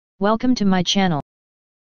Welcome to my channel.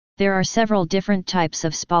 There are several different types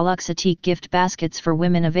of Spa Luxetique gift baskets for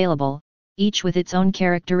women available, each with its own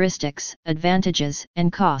characteristics, advantages,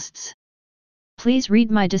 and costs. Please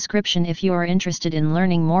read my description if you are interested in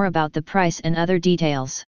learning more about the price and other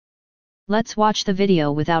details. Let's watch the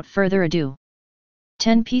video without further ado.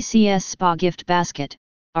 10 Pcs Spa Gift Basket.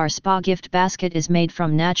 Our Spa Gift Basket is made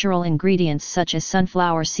from natural ingredients such as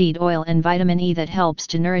sunflower seed oil and vitamin E that helps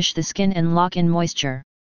to nourish the skin and lock in moisture.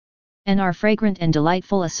 And our fragrant and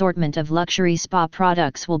delightful assortment of luxury spa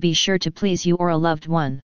products will be sure to please you or a loved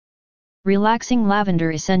one. Relaxing Lavender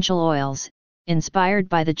Essential Oils. Inspired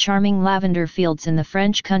by the charming lavender fields in the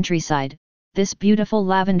French countryside, this beautiful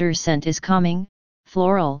lavender scent is calming,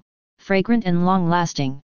 floral, fragrant and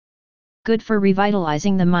long-lasting. Good for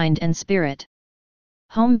revitalizing the mind and spirit.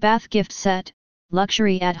 Home Bath Gift Set.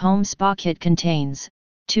 Luxury at-home spa kit contains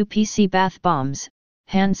 2 PC bath bombs,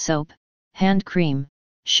 hand soap, hand cream,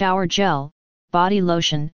 shower gel, body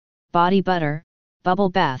lotion, body butter, bubble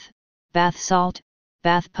bath, bath salt,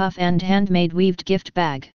 bath puff and handmade weaved gift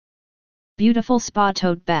bag. Beautiful Spa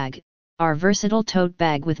Tote Bag. Our versatile tote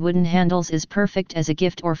bag with wooden handles is perfect as a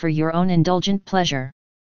gift or for your own indulgent pleasure.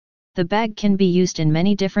 The bag can be used in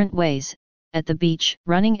many different ways, at the beach,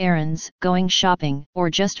 running errands, going shopping,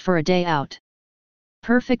 or just for a day out.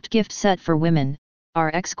 Perfect gift set for women. Our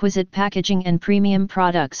exquisite packaging and premium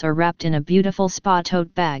products are wrapped in a beautiful spa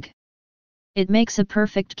tote bag. It makes a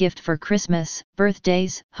perfect gift for Christmas,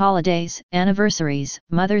 birthdays, holidays, anniversaries,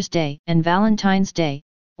 Mother's Day, and Valentine's Day,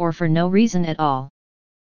 or for no reason at all.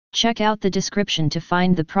 Check out the description to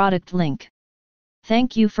find the product link.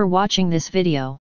 Thank you for watching this video.